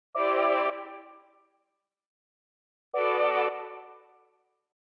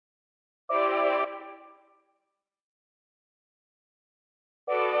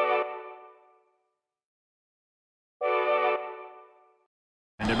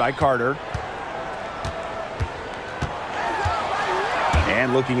Defended by Carter.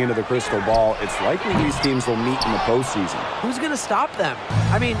 And looking into the crystal ball, it's likely these teams will meet in the postseason. Who's going to stop them?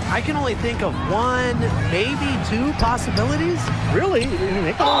 I mean, I can only think of one, maybe two possibilities. Really?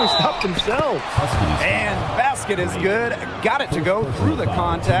 They can only stop themselves. And basket is good. Got it to go through the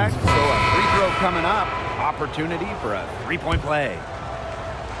contact. So a free throw coming up. Opportunity for a three-point play.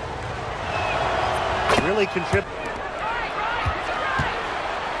 Really contribute.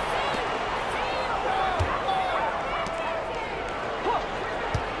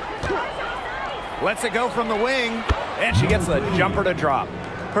 Lets it go from the wing, and she gets a jumper to drop.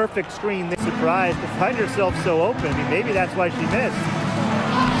 Perfect screen. They're surprised to find herself so open. I mean, maybe that's why she missed.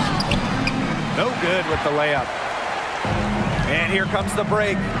 No good with the layup. And here comes the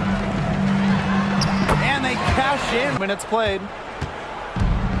break. And they cash in. Minutes played.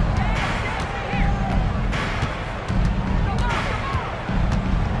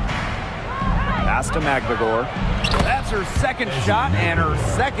 Pass to Magvagor. That's her second shot and her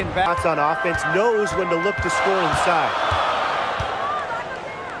second back. On offense, knows when to look to score inside.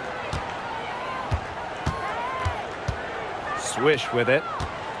 Swish with it.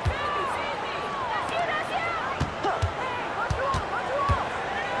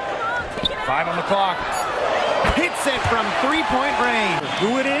 Five on the clock. Hits it from three-point range.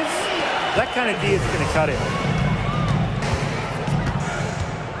 Who it is, that kind of D is going to cut it.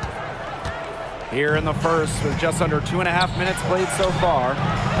 Here in the first with just under 2.5 minutes played so far.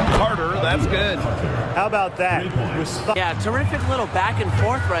 Carter, that's good. How about that? Yeah, terrific little back and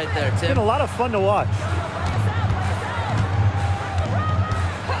forth right there, Tim. It's been a lot of fun to watch.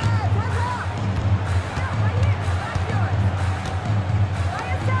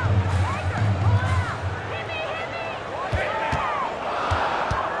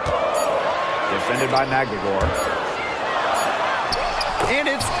 Defended by Magvagor. And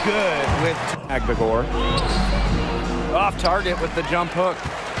it's good with Magvagor. Off target with the jump hook.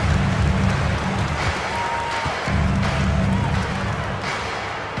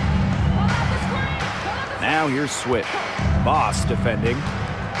 Now here's Switch. Boss defending.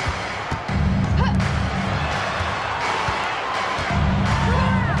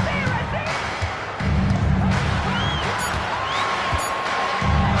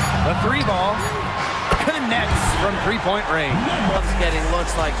 The three ball connects from three-point range. Loves getting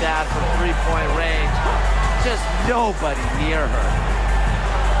looks like that from three-point range. Just nobody near her.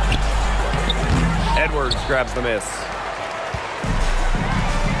 Edwards grabs the miss.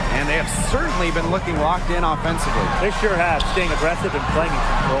 And they have certainly been looking locked in offensively. They sure have, staying aggressive and playing in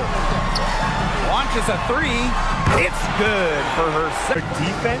control. Launches a three. It's good for her. Their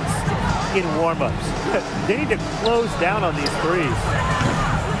defense in warm-ups. They need to close down on these threes.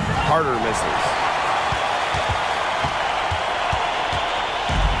 Carter misses.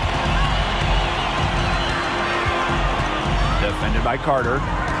 Defended by Carter.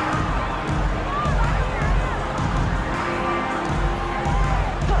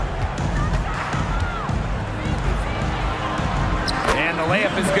 And the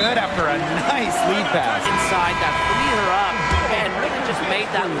layup is good after a nice lead pass. Inside that, free her up, and really just made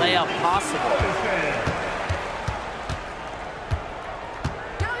that layup possible.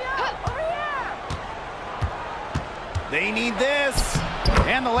 They need this.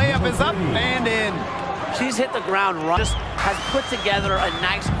 And the layup is up and in. She's hit the ground running. Just has put together a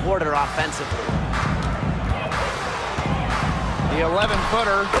nice quarter offensively. The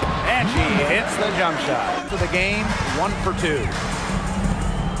 11-footer, and she hits the jump shot. For the game, 1 for 2.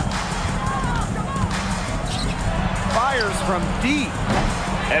 Fires from deep.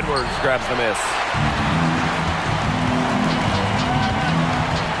 Edwards grabs the miss.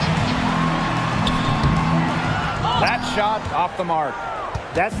 That shot off the mark.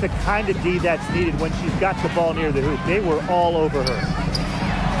 That's the kind of D that's needed when she's got the ball near the hoop. They were all over her.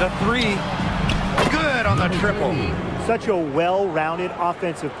 The three, good on the triple. Such a well-rounded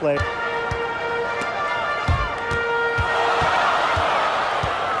offensive play.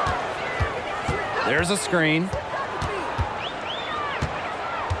 There's a screen.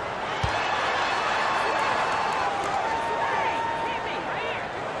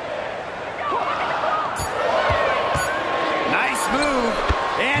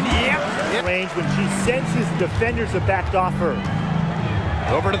 Range when she senses defenders have backed off her.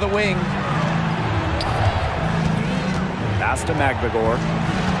 Over to the wing. Pass to Magvagor.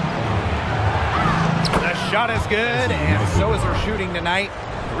 The shot is good, and so is her shooting tonight.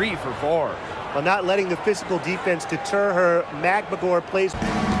 3 for 4. While not letting the physical defense deter her, Magvagor plays.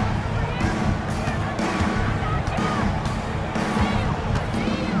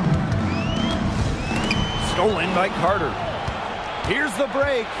 Stolen by Carter. Here's the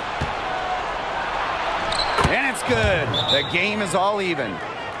break. And it's good. The game is all even.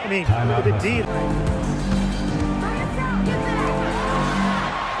 I mean, the D.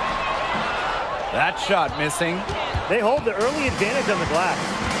 That shot missing. They hold the early advantage on the glass.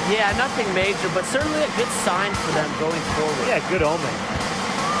 Yeah, nothing major, but certainly a good sign for them going forward. Yeah, good omen.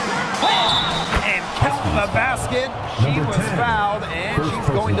 And count the basket. She was fouled, and she's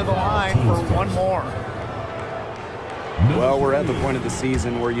going to the line for one more. Well, we're at the point of the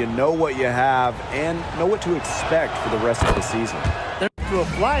season where you know what you have and know what to expect for the rest of the season. To a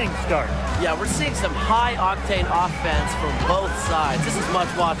flying start. Yeah, we're seeing some high-octane offense from both sides. This is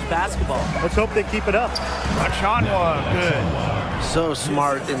much-watched basketball. Let's hope they keep it up. Achanwa, good. So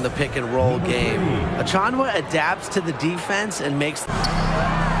smart in the pick-and-roll game. Achanwa adapts to the defense and makes... To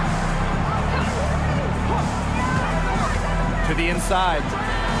the inside.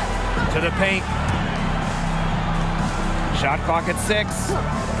 To the paint. Shot clock at 6.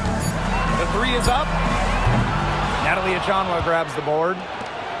 The 3 is up. Natalie Achanwa grabs the board.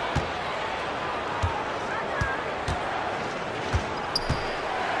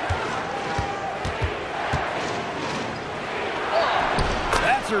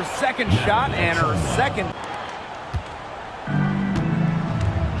 That's her second shot and her second.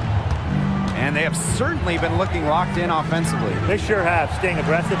 And they have certainly been looking locked in offensively. They sure have, staying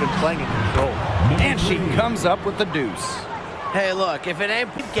aggressive and playing in control. And she comes up with the deuce. Hey, look, if it ain't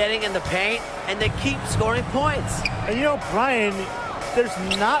getting in the paint, and they keep scoring points. And you know, Brian, there's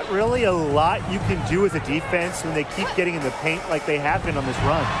not really a lot you can do as a defense when they keep getting in the paint like they have been on this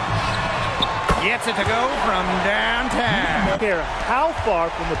run. Gets it to go from downtown. I don't care how far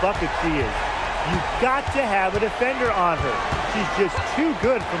from the bucket she is. You've got to have a defender on her. She's just too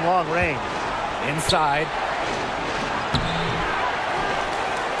good from long range. Inside.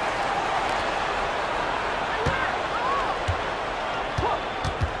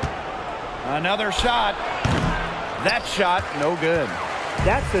 Another shot. That shot, no good.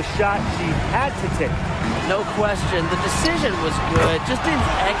 That's the shot she had to take. No question. The decision was good, just didn't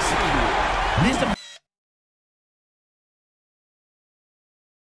execute.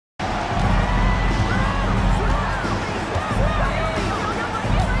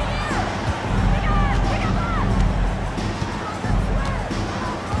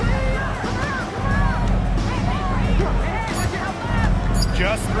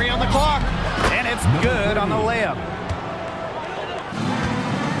 Just 3 on the clock, and it's good on the layup.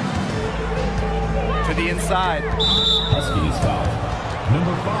 To the inside. Huskies foul.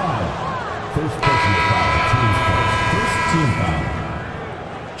 Number 5. First personal foul. Team's first team foul.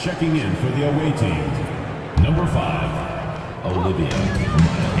 Checking in for the away team. Number 5. Aaliyah.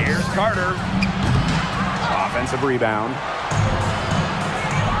 Here's Carter. Offensive rebound.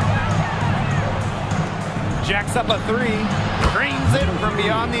 Jacks up a 3. Drains it from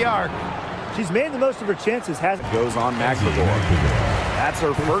beyond the arc. She's made the most of her chances, hasn't she? Goes on McLemore. That's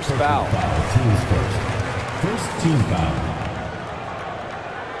her first foul. Team's first. First team foul.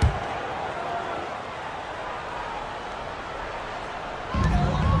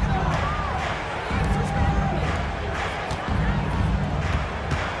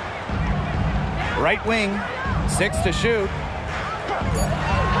 Right wing. 6 to shoot.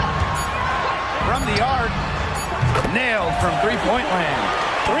 From the arc. Nailed from three-point land.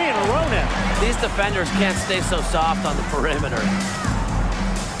 3 in a row now. These defenders can't stay so soft on the perimeter.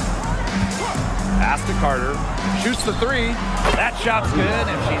 Pass to Carter. Shoots the 3. That shot's good,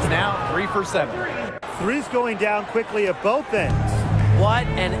 and she's now 3 for 7. 3's going down quickly at both ends. What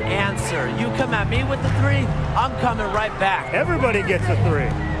an answer. You come at me with the 3, I'm coming right back. Everybody gets a 3.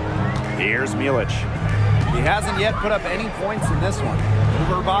 Here's Milic. He hasn't yet put up any points in this one.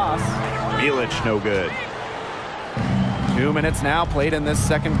 Over Boss. Milic no good. 2 minutes now played in this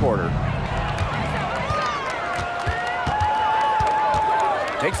second quarter.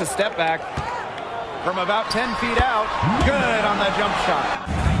 Takes a step back from about 10 feet out. Good on the jump shot.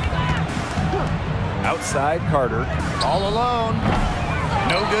 Outside Carter. All alone.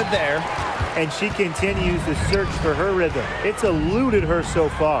 No good there. And she continues to search for her rhythm. It's eluded her so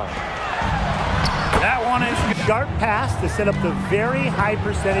far. That one is good. Sharp pass to set up the very high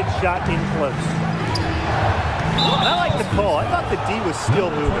percentage shot in close. And I like the call. I thought the D was still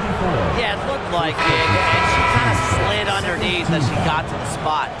moving. Yeah, it looked like it, and she kind of slid underneath as she got to the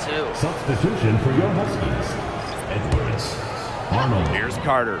spot, too. Substitution for your Huskies. Edwards. Arnold. Here's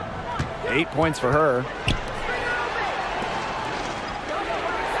Carter. 8 points for her.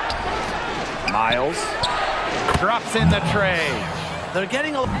 Miles. Drops in the tray. They're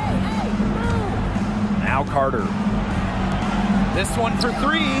getting a... Now Carter. This one for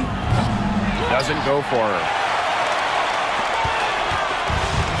 3. Doesn't go for her.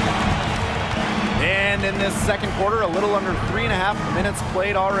 And in this second quarter, a little under 3.5 minutes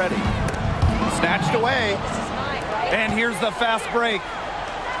played already. Snatched away. And here's the fast break.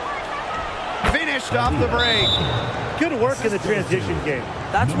 Finished off the break. Good work in the transition game.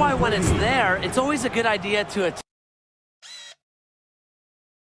 That's why when it's there, it's always a good idea to attack.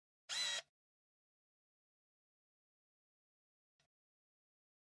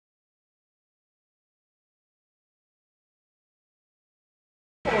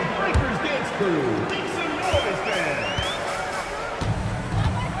 Bueckers dance crew.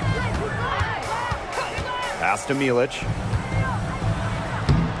 Pass to Milic.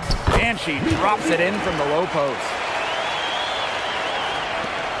 And she drops it in from the low post.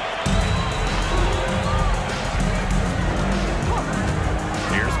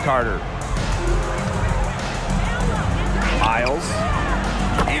 Here's Carter. Miles.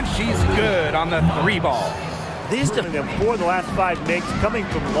 And she's good on the 3 ball. These them 4 of the last 5 makes coming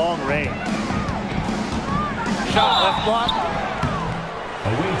from long range. Shot left block.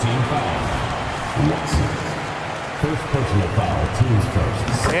 Away team foul. First personal foul, team's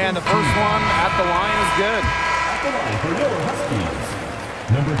first. And the first one at the line is good. At the line for Notre Huskies,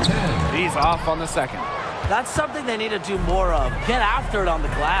 number 10. He's off on the second. That's something they need to do more of. Get after it on the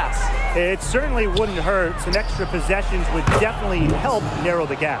glass. It certainly wouldn't hurt. Some extra possessions would definitely help narrow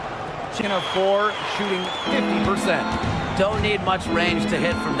the gap. Chin of 4, shooting 50%. Don't need much range to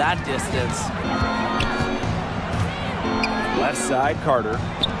hit from that distance. Left side, Carter.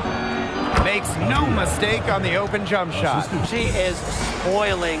 Makes no mistake on the open jump shot. She is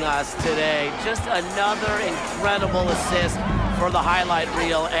spoiling us today. Just another incredible assist for the highlight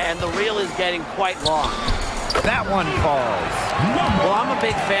reel, and the reel is getting quite long. That one falls. Well, I'm a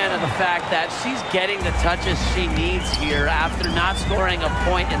big fan of the fact that she's getting the touches she needs here after not scoring a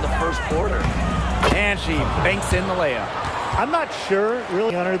point in the first quarter. And she banks in the layup. I'm not sure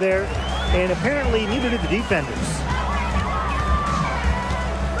really on her there, and apparently neither did the defenders.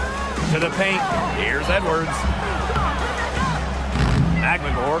 To the paint. Here's Edwards.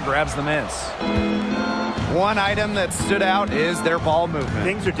 McGregor grabs the miss. One item that stood out is their ball movement.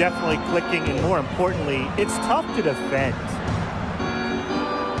 Things are definitely clicking, and more importantly, it's tough to defend.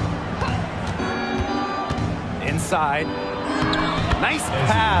 Inside. Nice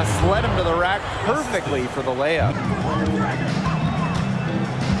pass. Led him to the rack perfectly for the layup.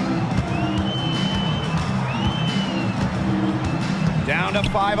 Down to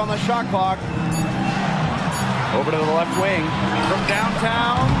 5 on the shot clock. Over to the left wing. From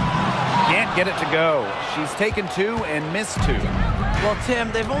downtown. Can't get it to go. She's taken 2 and missed 2. Well,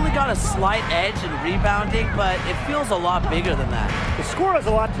 Tim, they've only got a slight edge in rebounding, but it feels a lot bigger than that. The score has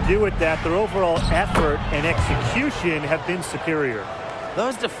a lot to do with that. Their overall effort and execution have been superior.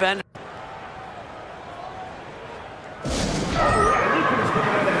 Those defenders.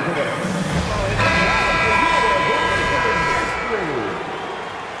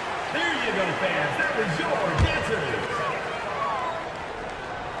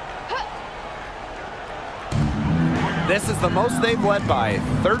 This is the most they've led by,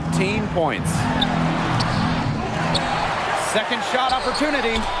 13 points. Second shot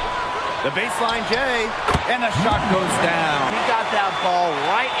opportunity. The baseline J, and the shot goes down. He got that ball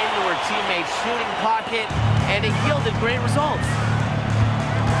right into her teammate's shooting pocket, and it yielded great results.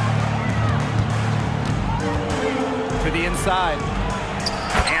 To the inside.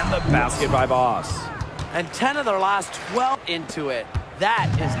 And the basket by Boss. And 10 of their last 12 into it. That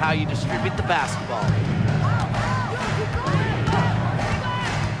is how you distribute the basketball.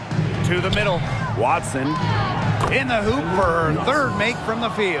 To the middle. Watson in the hoop for her third make from the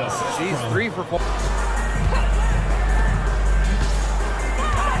field. She's 3 for 4.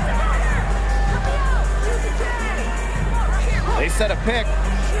 They set a pick.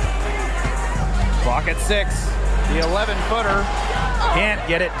 Clock at 6. The 11-footer can't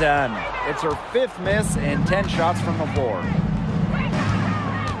get it done. It's her 5th miss and 10 shots from the floor.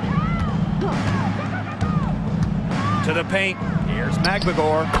 To the paint. Here's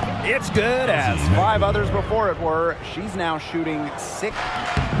McGregor. It's good, as 5 others before it were. She's now shooting 6.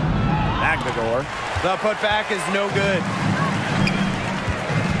 McGregor. The putback is no good.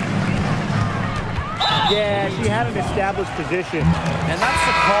 Yeah, she had an established position. And that's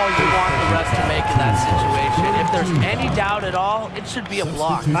the call you want the refs to make in that situation. If there's any doubt at all, it should be a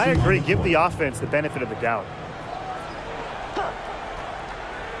block. I agree. Give the offense the benefit of the doubt.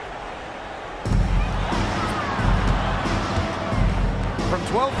 From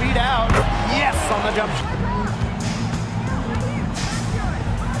 12 feet out. Yes, on the jump.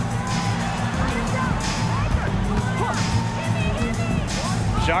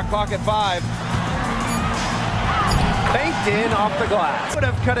 Shot clock at 5. Banked in off the glass. Would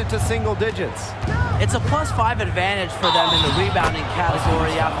have cut it to single digits. It's a +5 advantage for them in the rebounding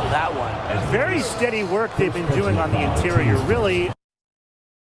category after that one. Very steady work they've been doing on the interior, really.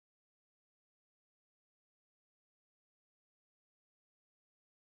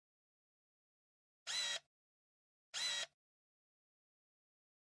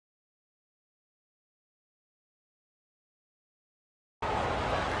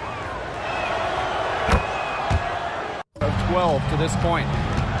 Of 12 to this point.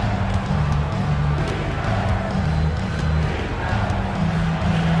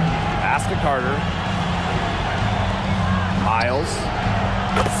 Pass to Carter. Miles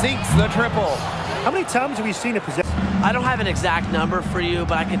sinks the triple. How many times have we seen a possession? I don't have an exact number for you,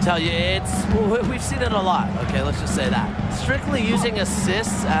 but I can tell you we've seen it a lot. Okay, let's just say that. Strictly using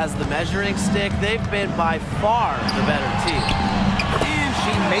assists as the measuring stick, they've been by far the better team. And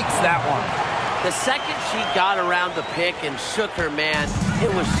she makes that one. The second she got around the pick and shook her man,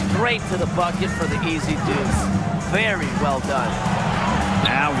 it was straight to the bucket for the easy deuce. Very well done.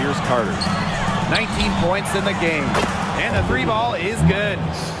 Now here's Carter. 19 points in the game. And the 3 ball is good.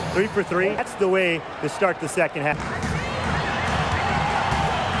 3 for 3. That's the way to start the second half.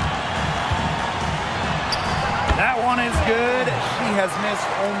 That one is good. She has missed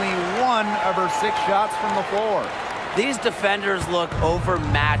only 1 of her 6 shots from the floor. These defenders look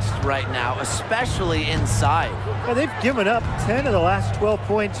overmatched right now, especially inside. Well, they've given up 10 of the last 12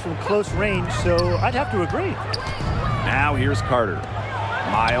 points from close range, so I'd have to agree. Now here's Carter.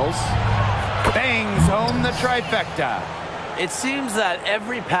 Miles bangs home the trifecta. It seems that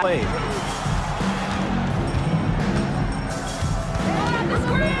every pass played.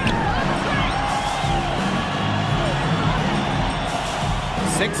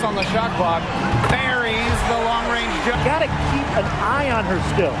 Six on the shot clock. Buries the long-range jump. Got to keep an eye on her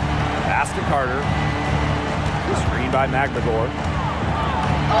still. Pass to Carter. Screen by McGregor.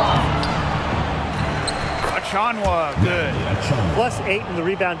 Achanwa, good. +8 in the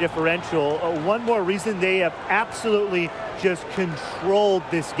rebound differential. One more reason they have absolutely just controlled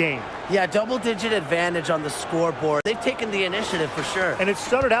this game. Yeah, double-digit advantage on the scoreboard. They've taken the initiative for sure. And it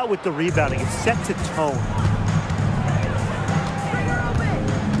started out with the rebounding. It sets a tone.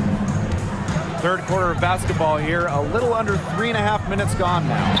 Third quarter of basketball here. A little under 3.5 minutes gone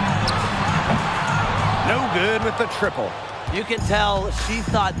now. No good with the triple. You can tell she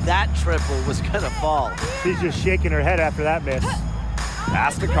thought that triple was going to fall. She's just shaking her head after that miss.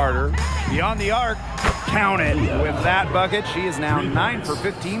 Pass to Carter. Beyond the arc. Count it. With that bucket, she is now 9 for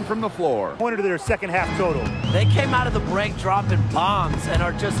 15 from the floor. Pointer to their second half total. They came out of the break dropping bombs and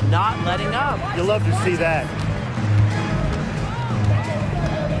are just not letting up. You'll love to see that.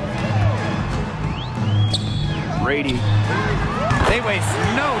 Brady. They waste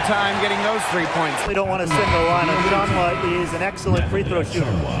no time getting those 3 points. They don't want to send the line. Achanwa is an excellent free throw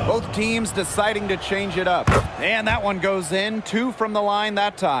shooter. Both teams deciding to change it up. And that one goes in. 2 from the line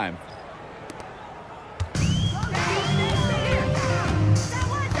that time.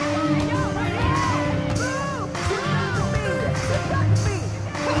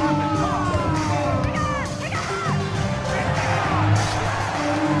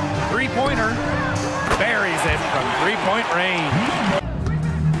 Three-pointer. Buries it from 3-point range.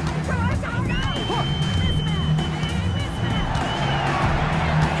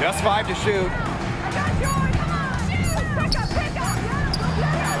 Just 5 to shoot.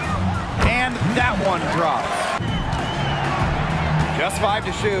 And that one drops. Just 5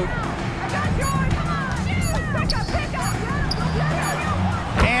 to shoot.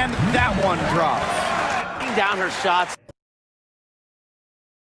 And that one drops. Down her shots.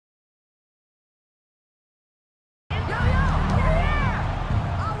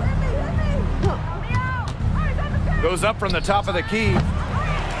 Goes up from the top of the key.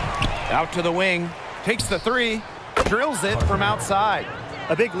 Out to the wing. Takes the 3. Drills it from outside.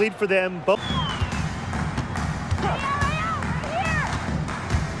 A big lead for them both.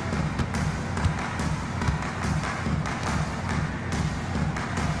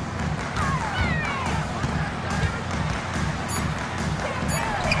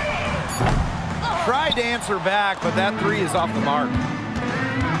 Tried to answer back, but that 3 is off the mark.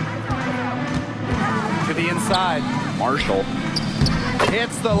 To the inside. Marshall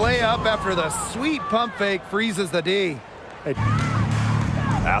hits the layup after the sweet pump fake freezes the D.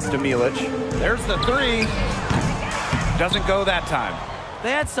 Pass to Milic. There's the 3. Doesn't go that time. They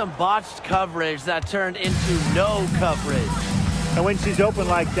had some botched coverage that turned into no coverage. And when she's open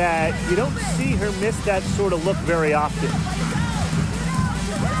like that, you don't see her miss that sort of look very often.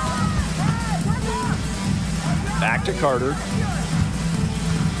 Back to Carter.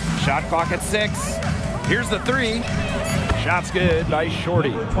 Shot clock at 6. Here's the 3. Shot's good by Shorty.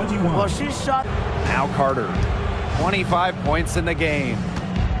 21. Well, she shot. Now Carter. 25 points in the game.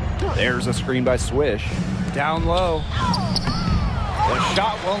 There's a screen by Swish. Down low. The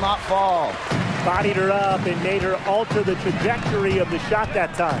shot will not fall. Bodied her up and made her alter the trajectory of the shot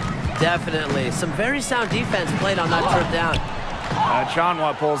that time. Definitely. Some very sound defense played on that trip down.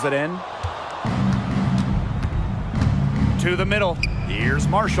 Chanwa pulls it in. To the middle. Here's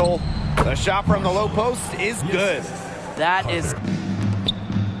Marshall. The shot from the low post is good. That is...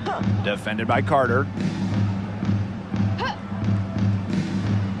 Defended by Carter.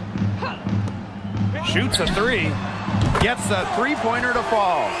 Shoots a three. Gets a three-pointer to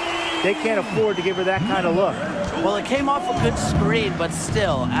fall. They can't afford to give her that kind of look. Well, it came off a good screen, but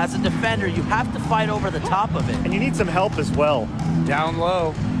still, as a defender, you have to fight over the top of it. And you need some help as well. Down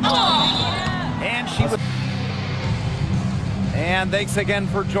low. And she was... And thanks again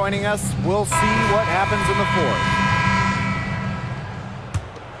for joining us. We'll see what happens in the fourth.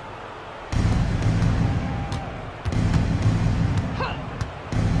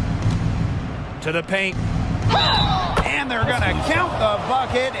 To the paint. And they're going to count the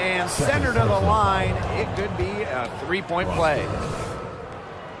bucket and send her to the line. It could be a three-point play.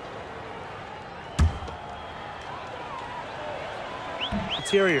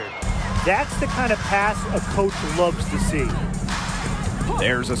 Interior. That's the kind of pass a coach loves to see.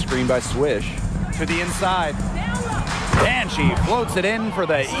 There's a screen by Swish. To the inside. And she floats it in for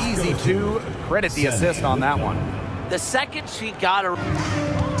the easy two. Credit the assist on that one. The second she got her...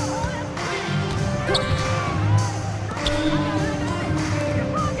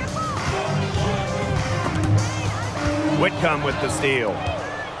 Whitcomb with the steal.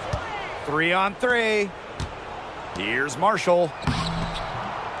 3-on-3. Here's Marshall.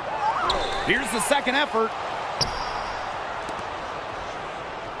 Here's the second effort.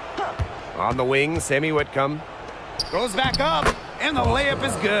 On the wing, Sammy Whitcomb. Goes back up, and the layup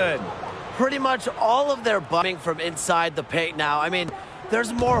is good. Pretty much all of their bumming from inside the paint now. I mean,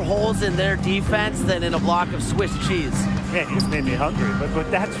 there's more holes in their defense than in a block of Swiss cheese. Man, you just made me hungry, but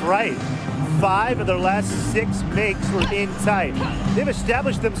that's right. 5 of their last 6 makes were in tight. They've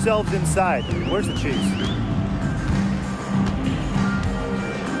established themselves inside. Where's the cheese?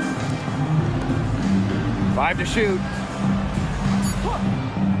 Five to shoot.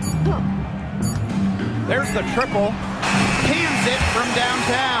 There's the triple. Cans it from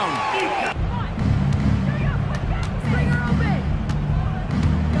downtown.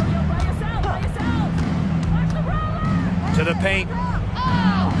 To the paint.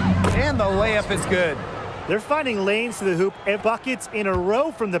 And the layup is good. They're finding lanes to the hoop and buckets in a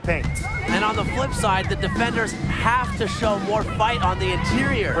row from the paint. And on the flip side, the defenders have to show more fight on the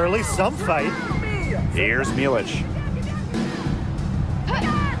interior. Or at least some fight. Here's Mielich.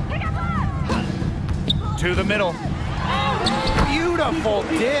 To the middle. Beautiful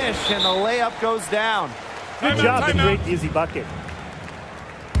dish, and the layup goes down. Good job to create the easy bucket.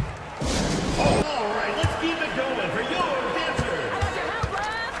 All right, let's keep it going for your dancers.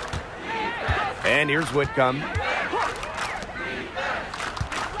 And here's Whitcomb.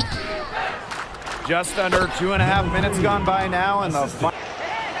 Just under 2.5 minutes gone by now, and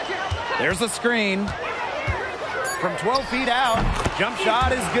there's a screen from 12 feet out. Jump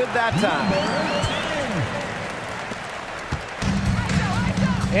shot is good that time.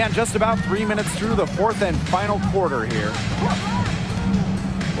 And just about 3 minutes through the fourth and final quarter here.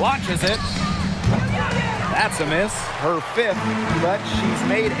 Launches it. That's a miss. Her 5th, but she's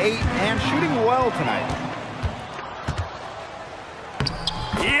made 8 and shooting well tonight.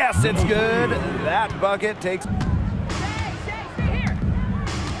 Yes, it's good. That bucket takes...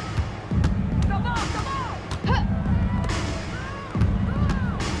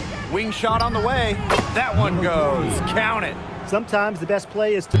 Wing shot on the way. That one goes. Count it. Sometimes the best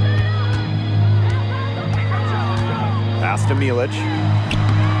play is to... Pass to Mielich.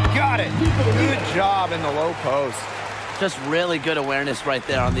 Got it. Good job in the low post. Just really good awareness right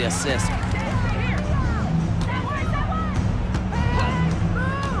there on the assist.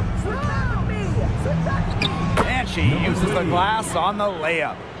 And she uses the glass on the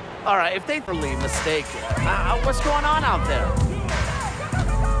layup. All right, if they really mistake, what's going on out there?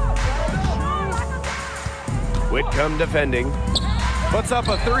 Whitcomb defending. Puts up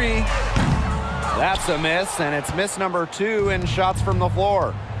a 3. That's a miss, and it's miss number 2 in shots from the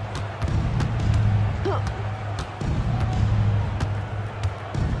floor.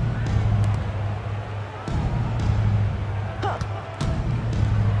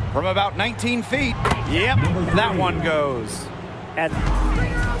 From about 19 feet. Yep, that one goes. At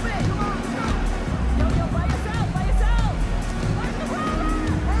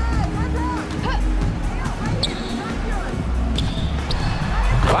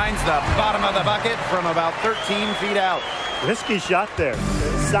the bottom of the bucket from about 13 feet out. Risky shot there.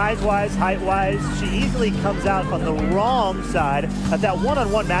 Size-wise, height-wise, she easily comes out on the wrong side of that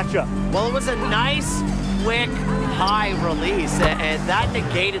one-on-one matchup. Well, it was a nice, quick, high release, and that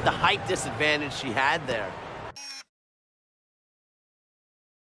negated the height disadvantage she had there.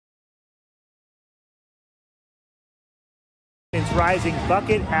 It's rising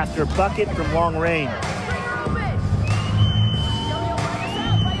bucket after bucket from long range.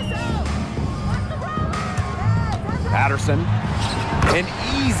 Patterson, an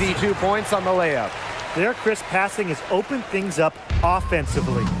easy 2 points on the layup. Their crisp passing has opened things up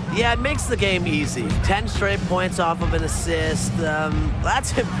offensively. Yeah, it makes the game easy. 10 straight points off of an assist.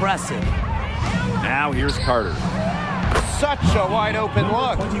 That's impressive. Now here's Carter. Such a wide open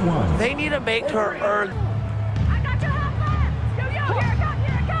look. 21. They need to make her earn.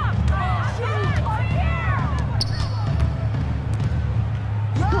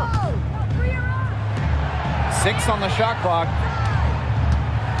 Six on the shot clock.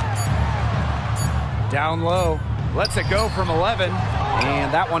 Down low. Lets it go from 11.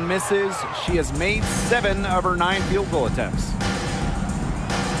 And that one misses. She has made 7 of her 9 field goal attempts.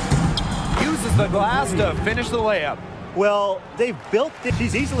 Uses the glass to finish the layup. Well, they've built it.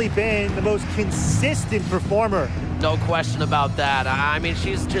 She's easily been the most consistent performer. No question about that. I mean,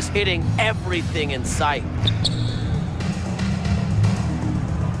 she's just hitting everything in sight.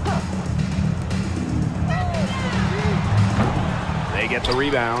 They get the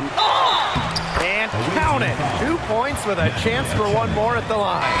rebound. And count it. 2 points with a chance for one more at the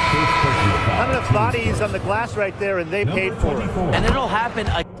line. Not enough bodies on the glass right there, and they paid for it. And it'll happen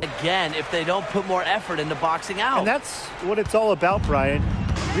again if they don't put more effort into boxing out. And that's what it's all about, Brian.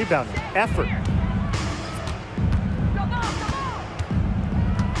 Rebounding, effort.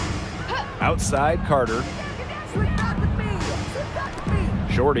 Outside Carter.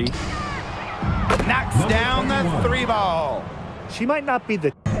 Shorty knocks down the 3 ball. She might not be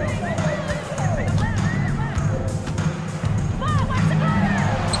the...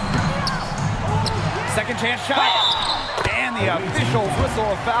 Second chance shot. And the officials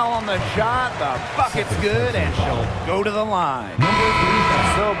whistle a foul on the shot. The bucket's good, and she'll go to the line.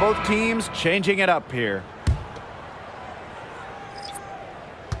 So both teams changing it up here.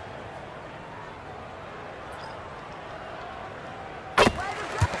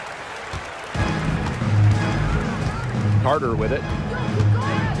 Carter with it.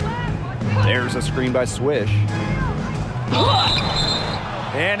 There's a screen by Swish.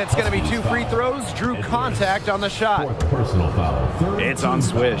 And it's going to be 2 free throws. Drew contact on the shot. Personal foul. It's on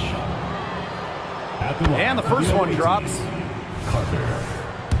Swish. And the first one drops. Carter.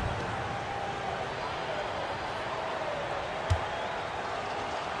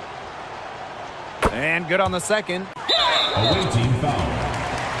 And good on the second. Away team foul.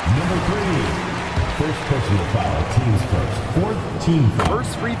 Number 3. First personal foul. Team's first. Fourth team foul.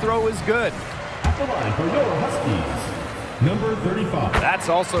 First free throw is good. At the line for your Huskies. Number 35. That's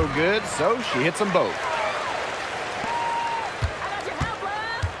also good, so she hits them both.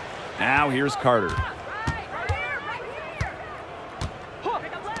 Now here's Carter.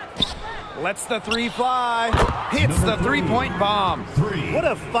 Lets the 3 fly. Hits the 3-point bomb. What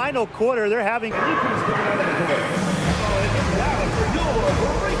a final quarter they're having.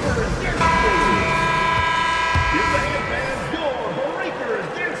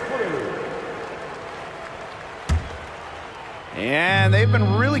 And they've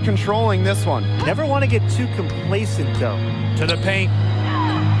been really controlling this one. Never want to get too complacent, though. To the paint.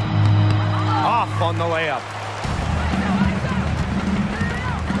 Off on the layup.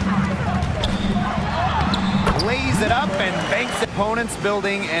 Lays it up and banks opponents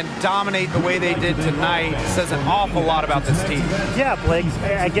building and dominate the way they did tonight. Says an awful lot about this team. Yeah, Blake,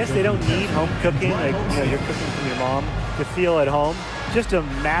 I guess they don't need home cooking, like you're cooking from your mom, to feel at home. Just a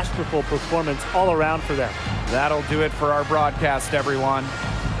masterful performance all around for them. That'll do it for our broadcast, everyone.